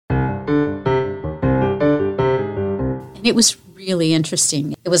And it was really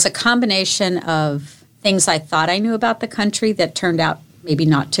interesting. It was a combination of things I thought I knew about the country that turned out maybe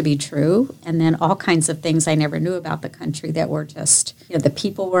not to be true, and then all kinds of things I never knew about the country that were just, the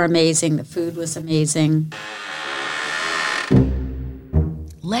people were amazing, the food was amazing.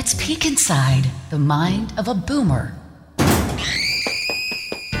 Let's peek inside the mind of a boomer.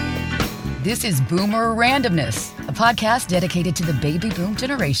 This is Boomer Randomness, a podcast dedicated to the baby boom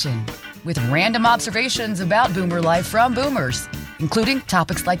generation, with random observations about boomer life from boomers, including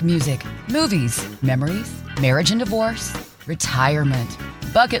topics like music, movies, memories, marriage and divorce, retirement,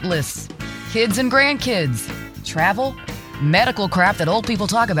 bucket lists, kids and grandkids, travel, medical crap that old people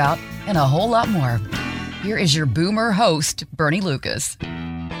talk about, and a whole lot more. Here is your boomer host, Bernie Lucas.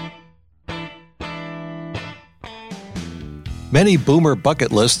 Many boomer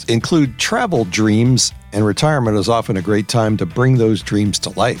bucket lists include travel dreams, and retirement is often a great time to bring those dreams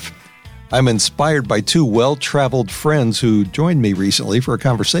to life. I'm inspired by two well-traveled friends who joined me recently for a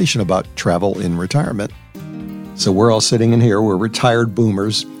conversation about travel in retirement. So we're all sitting in here, we're retired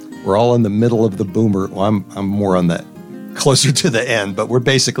boomers. We're all in the middle of the boomer, well, I'm more on that, closer to the end, but we're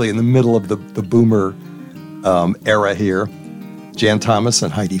basically in the middle of the boomer era here. Jan Thomas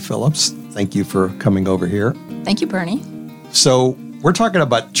and Heidi Phillips, thank you for coming over here. Thank you, Bernie. So we're talking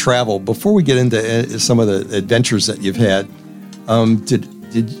about travel. Before we get into some of the adventures that you've had,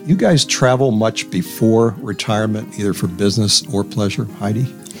 did you guys travel much before retirement, either for business or pleasure?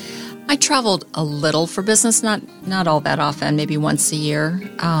 Heidi? I traveled a little for business, not all that often, maybe once a year.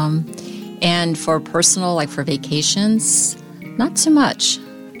 And for personal, like for vacations, not too much.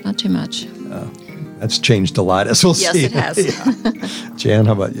 That's changed a lot, as we'll see. Yes, it has. Jan,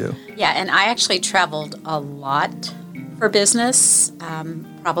 how about you? Yeah, and I actually traveled a lot for business.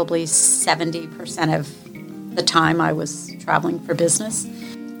 Probably 70% of the time I was traveling for business.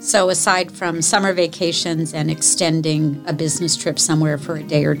 So aside from summer vacations and extending a business trip somewhere for a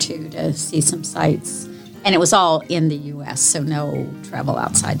day or two to see some sights, and it was all in the U.S., so no travel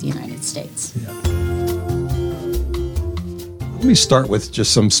outside the United States. Yeah. Let me start with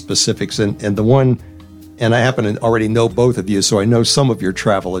just some specifics, and the one, and I happen to already know both of you, so I know some of your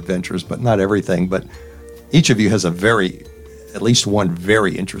travel adventures, but not everything, but each of you has at least one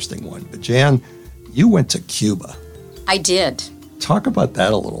very interesting one. But Jan, you went to Cuba. I did. Talk about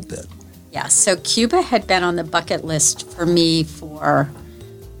that a little bit. Yeah, so Cuba had been on the bucket list for me for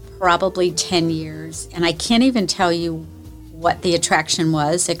probably 10 years, and I can't even tell you what the attraction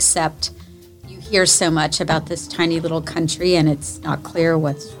was, except you hear so much about this tiny little country, and it's not clear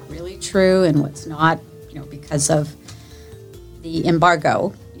what's really true and what's not, because of the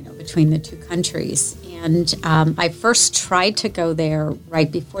embargo, between the two countries. And I first tried to go there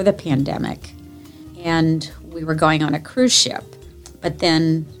right before the pandemic, and we were going on a cruise ship. But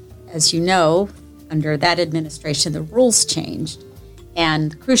then, as you know, under that administration, the rules changed,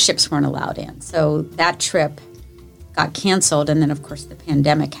 and cruise ships weren't allowed in. So that trip got canceled, and then, of course, the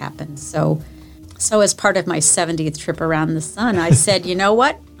pandemic happened. So as part of my 70th trip around the sun, I said, you know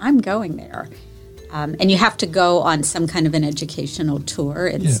what? I'm going there. And you have to go on some kind of an educational tour.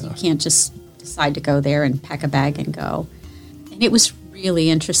 You can't just decide to go there and pack a bag and go. And it was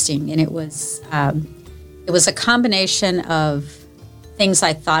really interesting, and it was a combination of things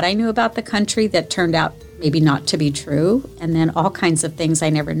I thought I knew about the country that turned out maybe not to be true, and then all kinds of things I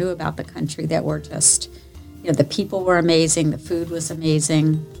never knew about the country that were just, the people were amazing, the food was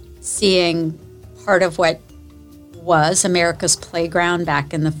amazing, seeing part of what was America's playground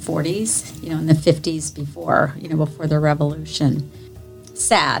back in the 40s, in the 50s before the revolution.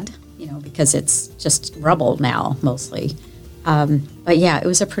 Sad, because it's just rubble now mostly. But yeah, it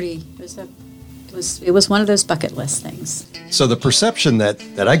was one of those bucket list things. So the perception that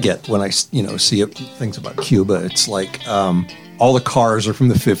I get when I see things about Cuba, it's like all the cars are from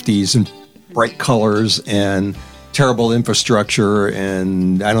the 50s and bright colors and terrible infrastructure,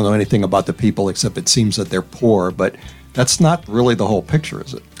 and I don't know anything about the people except it seems that they're poor, but that's not really the whole picture,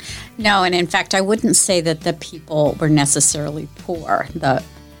 is it? No, and in fact, I wouldn't say that the people were necessarily poor.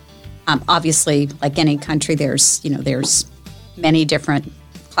 Obviously, like any country, there's many different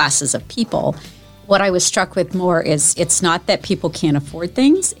classes of people. What I was struck with more is it's not that people can't afford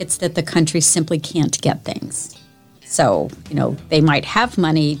things, it's that the country simply can't get things. So, they might have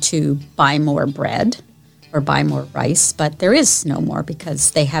money to buy more bread or buy more rice, but there is no more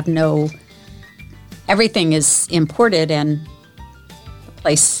because they have everything is imported, and the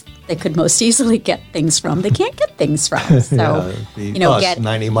place they could most easily get things from, they can't get things from. So, get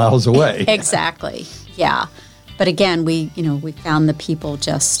 90 miles away. Exactly. Yeah. But again, we found the people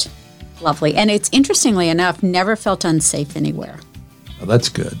just lovely. And it's, interestingly enough, never felt unsafe anywhere. Oh, that's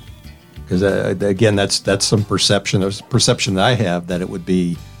good. Because again, that's some perception. There's a perception that I have that it would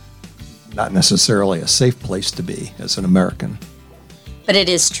be not necessarily a safe place to be as an American. But it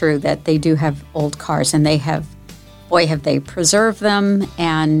is true that they do have old cars, and have they preserved them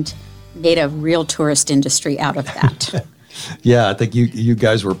and made a real tourist industry out of that. Yeah, I think you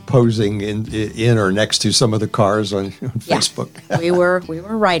guys were posing in or next to some of the cars on Facebook. we were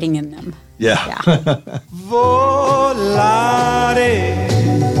riding in them. Yeah.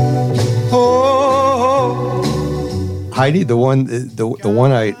 Heidi, the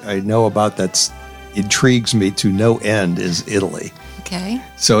one I know about that's intrigues me to no end is Italy. Okay.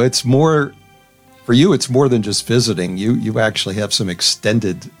 So it's more for you. It's more than just visiting. You actually have some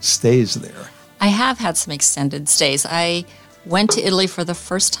extended stays there. I have had some extended stays. I went to Italy for the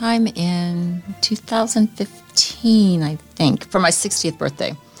first time in 2015, I think, for my 60th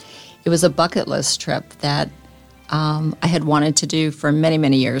birthday. It was a bucket list trip that I had wanted to do for many,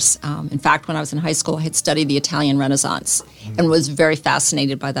 many years. In fact, when I was in high school, I had studied the Italian Renaissance and was very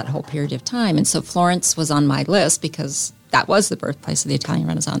fascinated by that whole period of time. And so Florence was on my list because that was the birthplace of the Italian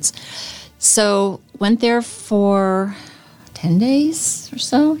Renaissance. So went there for 10 days or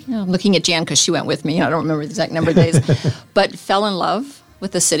so. I'm looking at Jan because she went with me. I don't remember the exact number of days. But fell in love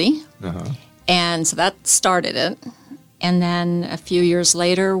with the city. Uh-huh. And so that started it. And then a few years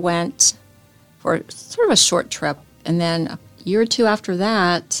later went for sort of a short trip. And then a year or two after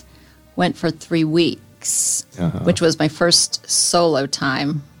that, went for 3 weeks, which was my first solo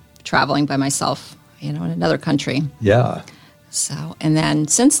time traveling by myself, in another country. Yeah. So, and then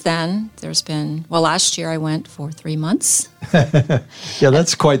since then, there's been, last year I went for 3 months. Yeah,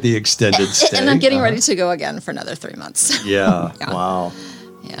 that's quite the extended stay. And I'm getting ready to go again for another 3 months. Yeah. Wow.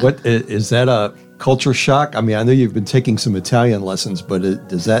 Yeah. What is that a culture shock? I mean, I know you've been taking some Italian lessons, but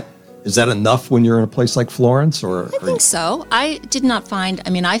is that enough when you're in a place like Florence? Or I think so. I did not find.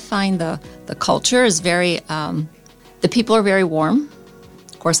 I find the culture is very. The people are very warm.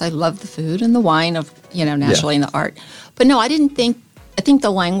 Of course, I love the food and the wine naturally, and the art. But no, I didn't think. I think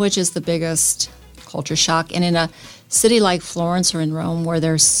the language is the biggest culture shock. And in a city like Florence or in Rome, where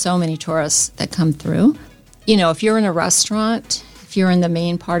there's so many tourists that come through, if you're in a restaurant. If you're in the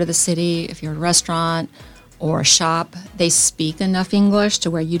main part of the city, if you're a restaurant or a shop, they speak enough English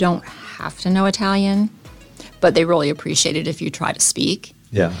to where you don't have to know Italian, but they really appreciate it if you try to speak.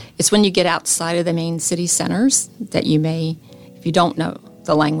 Yeah. It's when you get outside of the main city centers that you may, if you don't know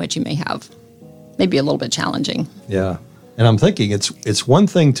the language, you may have maybe a little bit challenging. Yeah. And I'm thinking it's one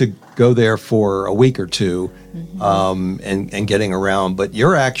thing to go there for a week or two and getting around, but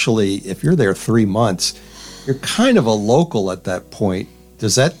you're actually, if you're there 3 months, you're kind of a local at that point.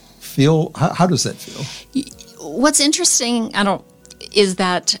 Does that feel, how does that feel? What's interesting, is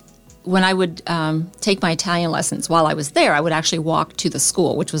that when I would take my Italian lessons while I was there, I would actually walk to the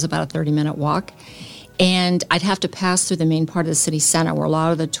school, which was about a 30-minute walk. And I'd have to pass through the main part of the city center where a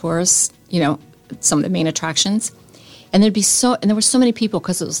lot of the tourists, some of the main attractions. And there were so many people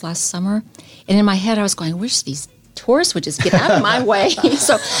because it was last summer. And in my head, I was going, I wish these tourists would just get out of my way.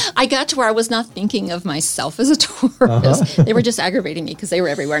 So I got to where I was not thinking of myself as a tourist. They were just aggravating me because they were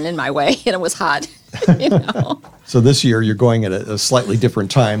everywhere and in my way, and it was hot. So this year you're going at a slightly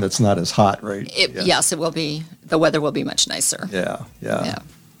different time that's not as hot, right? Yes, it will be. The weather will be much nicer. Yeah.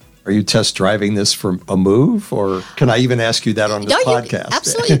 Are you test driving this for a move, or can I even ask you that on this podcast?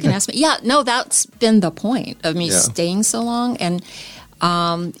 Absolutely, you can ask me. Yeah, no, that's been the point of me staying so long, and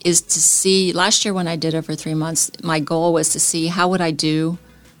is to see, last year when I did it for 3 months, my goal was to see how would I do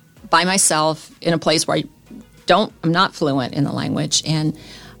by myself in a place where I'm not fluent in the language. And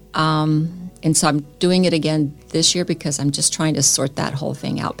so I'm doing it again this year because I'm just trying to sort that whole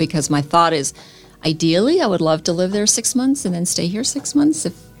thing out. Because my thought is, ideally, I would love to live there 6 months and then stay here 6 months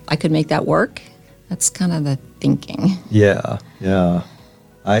if I could make that work. That's kind of the thinking. Yeah.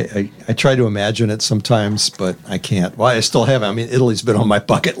 I try to imagine it sometimes, but I can't. Well, I still haven't. I mean, Italy's been on my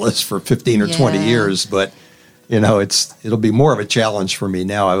bucket list for 15 or 20 years, but, it'll be more of a challenge for me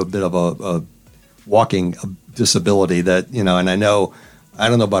now. I have a bit of a walking disability that, and I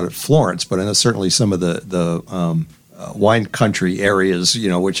don't know about Florence, but I know certainly some of the wine country areas,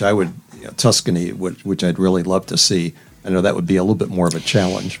 which I would, Tuscany, which I'd really love to see. I know that would be a little bit more of a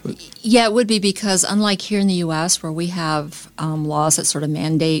challenge, but yeah, it would be, because unlike here in the U.S., where we have laws that sort of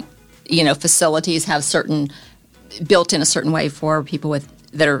mandate, facilities have built in a certain way for people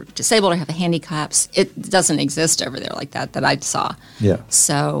that are disabled or have handicaps, it doesn't exist over there like that I saw. Yeah.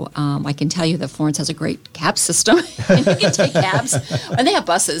 So I can tell you that Florence has a great cab system, and you can take cabs, and they have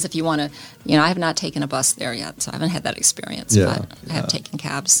buses if you want to. I have not taken a bus there yet, so I haven't had that experience. But I have taken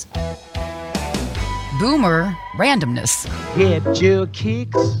cabs. Boomer randomness. Get your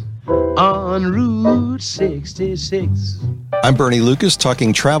kicks on Route 66. I'm Bernie Lucas,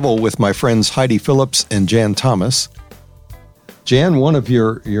 talking travel with my friends Heidi Phillips and Jan Thomas. Jan, one of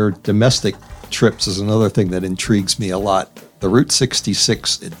your domestic trips is another thing that intrigues me a lot, the Route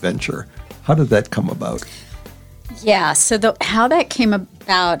 66 adventure. How did that come about? Yeah, so how that came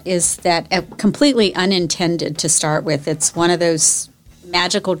about is that completely unintended to start with. It's one of those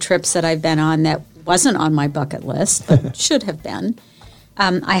magical trips that I've been on that wasn't on my bucket list, but should have been.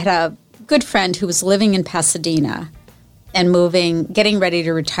 I had a good friend who was living in Pasadena and getting ready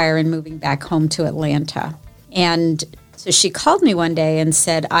to retire and moving back home to Atlanta. And so she called me one day and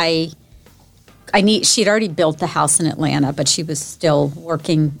said, she'd already built the house in Atlanta, but she was still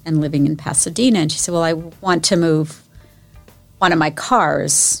working and living in Pasadena. And she said, well, I want to move one of my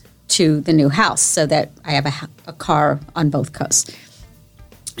cars to the new house so that I have a car on both coasts.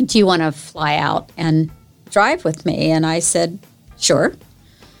 Do you want to fly out and drive with me? And I said, sure,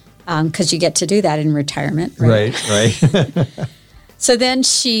 because you get to do that in retirement. Right. So then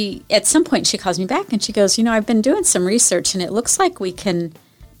at some point she calls me back and she goes, I've been doing some research and it looks like we can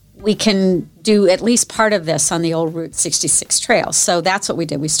do at least part of this on the old Route 66 trail. So that's what we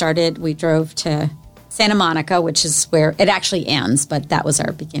did. We drove to Santa Monica, which is where it actually ends, but that was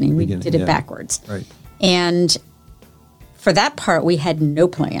our beginning. We did it backwards. Right. And for that part, we had no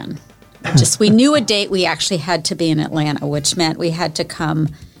plan. We knew a date we actually had to be in Atlanta, which meant we had to come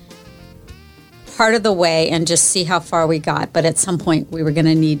part of the way and just see how far we got. But at some point, we were going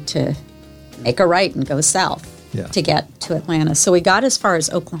to need to make a right and go south to get to Atlanta. So we got as far as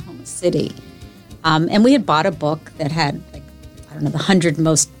Oklahoma City. And we had bought a book that had, the 100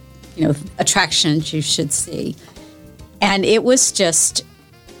 most, attractions you should see. And it was just,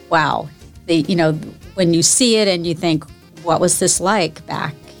 wow. When you see it and you think, what was this like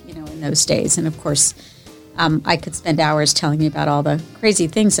back, in those days? And of course, I could spend hours telling you about all the crazy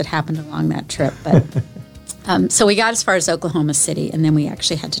things that happened along that trip. But so we got as far as Oklahoma City, and then we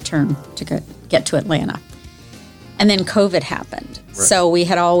actually had to turn to get to Atlanta. And then COVID happened. Right. So we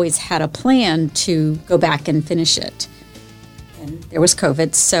had always had a plan to go back and finish it. And there was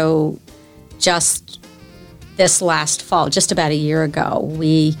COVID. So just this last fall, just about a year ago,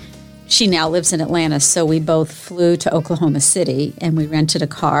 she now lives in Atlanta, so we both flew to Oklahoma City and we rented a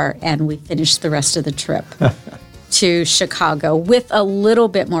car and we finished the rest of the trip to Chicago with a little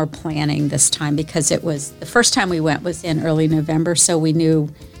bit more planning this time because it was the first time we went was in early November, so we knew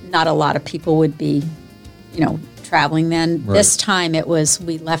not a lot of people would be, traveling then. Right. This time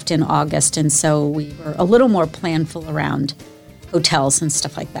we left in August, and so we were a little more planful around hotels and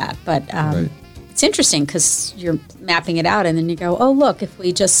stuff like that. But It's interesting because you're mapping it out and then you go, oh, look, if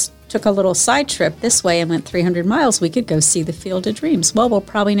we just took a little side trip this way and went 300 miles, we could go see the Field of Dreams. Well, we'll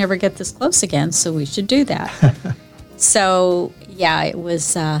probably never get this close again, so we should do that. So, yeah, it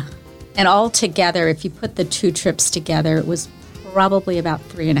was, and all together, if you put the two trips together, it was probably about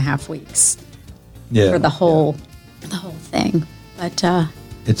 3.5 weeks for the whole thing. But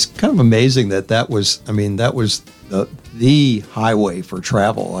it's kind of amazing that was the highway for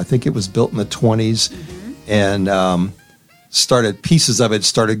travel. I think it was built in the 20s, and pieces of it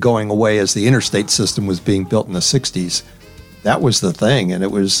started going away as the interstate system was being built in the 60s. That was the thing, and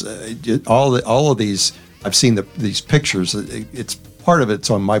it was all of these. I've seen these pictures. It's part of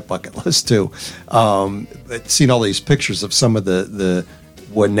it's on my bucket list too. I've seen all these pictures of some of the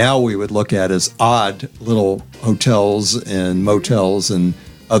what now we would look at as odd little hotels and motels and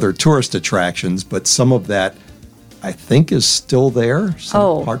other tourist attractions, but some of that I think is still there.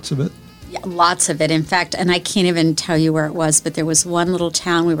 Some parts of it. Yeah, lots of it. In fact, and I can't even tell you where it was, but there was one little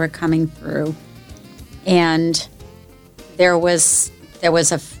town we were coming through, and there was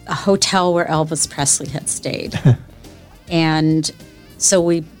a hotel where Elvis Presley had stayed. And so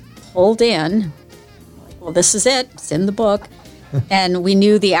we pulled in, well, this is it, it's in the book. And we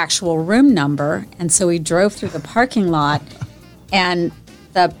knew the actual room number, and so we drove through the parking lot, and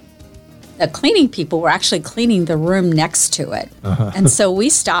the cleaning people were actually cleaning the room next to it. And so we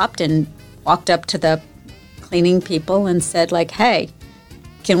stopped and walked up to the cleaning people and said, hey,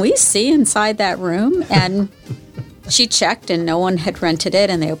 can we see inside that room? And she checked, and no one had rented it,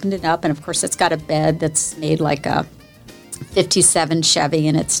 and they opened it up, and of course it's got a bed that's made like a 57 Chevy,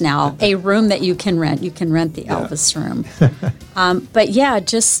 and it's now a room that you can rent. You can rent the Elvis room. But yeah,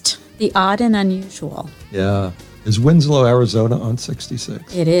 just the odd and unusual. Yeah. Is Winslow, Arizona on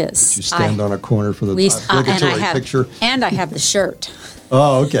 66? It is. Did you stand on a corner for the obligatory picture? And I have the shirt.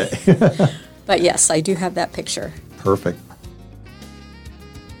 Oh, okay. But yes, I do have that picture. Perfect.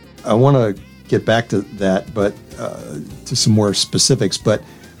 I want to get back to that, but to some more specifics. But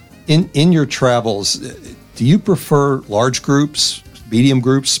in your travels, do you prefer large groups, medium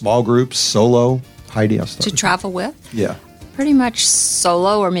groups, small groups, solo? Heidi, I'll start To with travel with? you. Yeah. Pretty much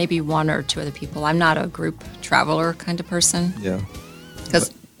solo or maybe one or two other people. I'm not a group traveler kind of person Yeah.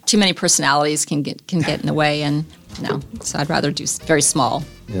 because too many personalities can get in the way, and so I'd rather do very small.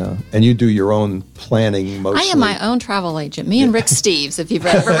 Yeah. And you do your own planning mostly. I am my own travel agent. Me and Rick Steves. If you've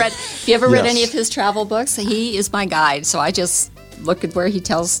ever read Yes. any of his travel books, he is my guide. So I just look at where he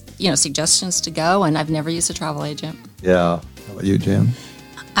tells suggestions to go, and I've never used a travel agent. Yeah. How about you, Jan?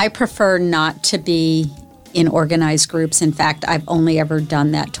 I prefer not to be in organized groups. In fact, I've only ever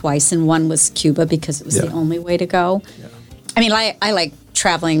done that twice, and one was Cuba because it was the only way to go. Yeah. I mean, I like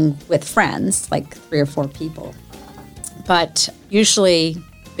traveling with friends, like 3 or 4 people. But usually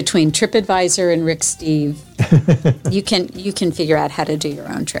between TripAdvisor and Rick Steve, you can figure out how to do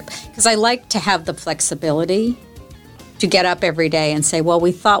your own trip. Because I like to have the flexibility to get up every day and say, well,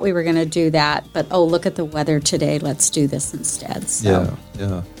 we thought we were going to do that, but look at the weather today. Let's do this instead. So.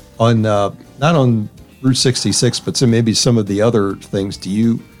 Yeah. On not on Route 66, but maybe some of the other things. Do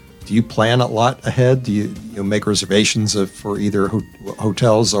you plan a lot ahead? Do you make reservations for either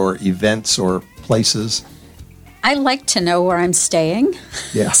hotels or events or places? I like to know where I'm staying.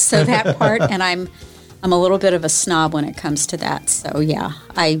 Yeah. So that part, and I'm a little bit of a snob when it comes to that. So yeah,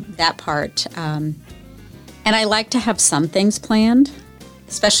 that part. And I like to have some things planned,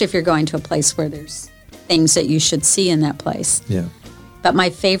 especially if you're going to a place where there's things that you should see in that place. Yeah. But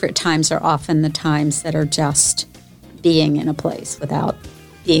my favorite times are often the times that are just being in a place without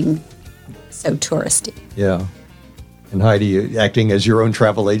being so touristy. Yeah. And Heidi, you acting as your own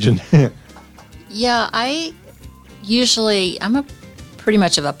travel agent. Yeah, I'm pretty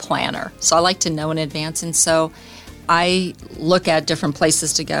much of a planner, so I like to know in advance, and so I look at different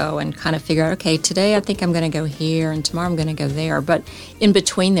places to go and kind of figure out, okay, today I think I'm going to go here, and tomorrow I'm going to go there. But in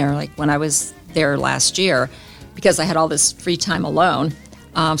between there, like when I was there last year, because I had all this free time alone,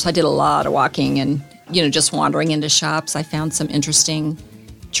 so I did a lot of walking and just wandering into shops. I found some interesting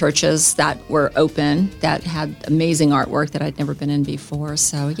churches that were open that had amazing artwork that I'd never been in before.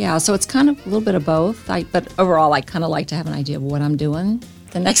 So yeah, so it's kind of a little bit of both. But overall, I kind of like to have an idea of what I'm doing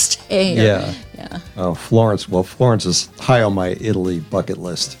the next day. Yeah. Oh, Florence. Well, Florence is high on my Italy bucket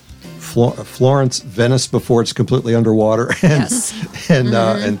list. Florence, Venice before it's completely underwater, and yes.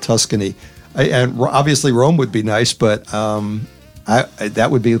 and Tuscany, and obviously Rome would be nice, but that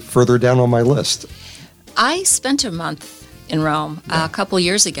would be further down on my list. I spent a month in Rome a couple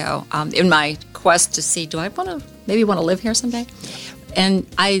years ago in my quest to see, do I want to live here someday? And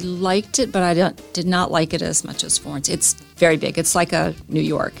I liked it, but I did not like it as much as Florence. It's very big. It's like a New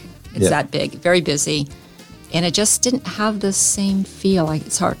York. It's that big, very busy. And it just didn't have the same feel.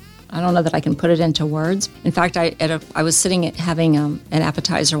 It's hard. I don't know that I can put it into words. In fact, I was sitting having an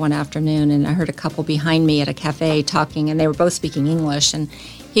appetizer one afternoon, and I heard a couple behind me at a cafe talking, and they were both speaking English. And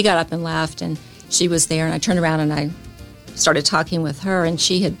he got up and left, and she was there, and I turned around and I started talking with her, and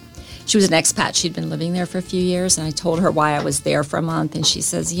she was an expat. She'd been living there for a few years, and I told her why I was there for a month, and she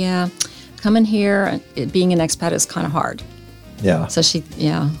says, yeah, coming here, being an expat is kind of hard. Yeah. So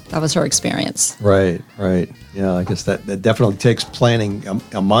that was her experience. Right. Yeah, I guess that definitely takes planning,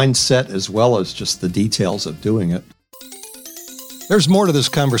 a mindset as well as just the details of doing it. There's more to this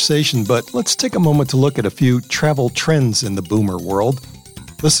conversation, but let's take a moment to look at a few travel trends in the boomer world.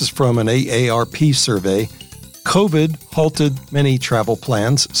 This is from an AARP survey. COVID halted many travel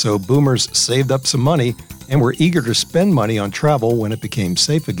plans, so boomers saved up some money and were eager to spend money on travel when it became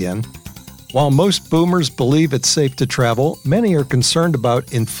safe again. While most boomers believe it's safe to travel, many are concerned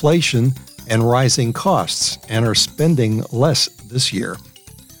about inflation and rising costs and are spending less this year.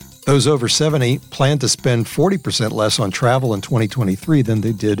 Those over 70 plan to spend 40% less on travel in 2023 than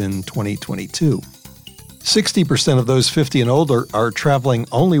they did in 2022. 60% of those 50 and older are traveling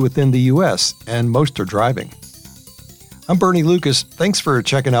only within the U.S., and most are driving. I'm Bernie Lucas. Thanks for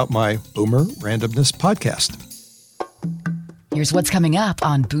checking out my Boomer Randomness podcast. Here's what's coming up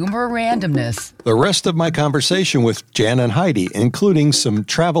on Boomer Randomness. The rest of my conversation with Jan and Heidi, including some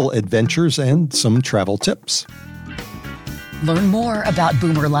travel adventures and some travel tips. Learn more about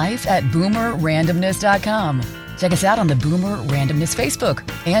Boomer Life at boomerrandomness.com. Check us out on the Boomer Randomness Facebook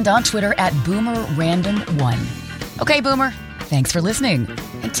and on Twitter at BoomerRandom1. Okay, Boomer, thanks for listening.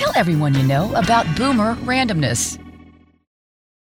 And tell everyone you know about Boomer Randomness.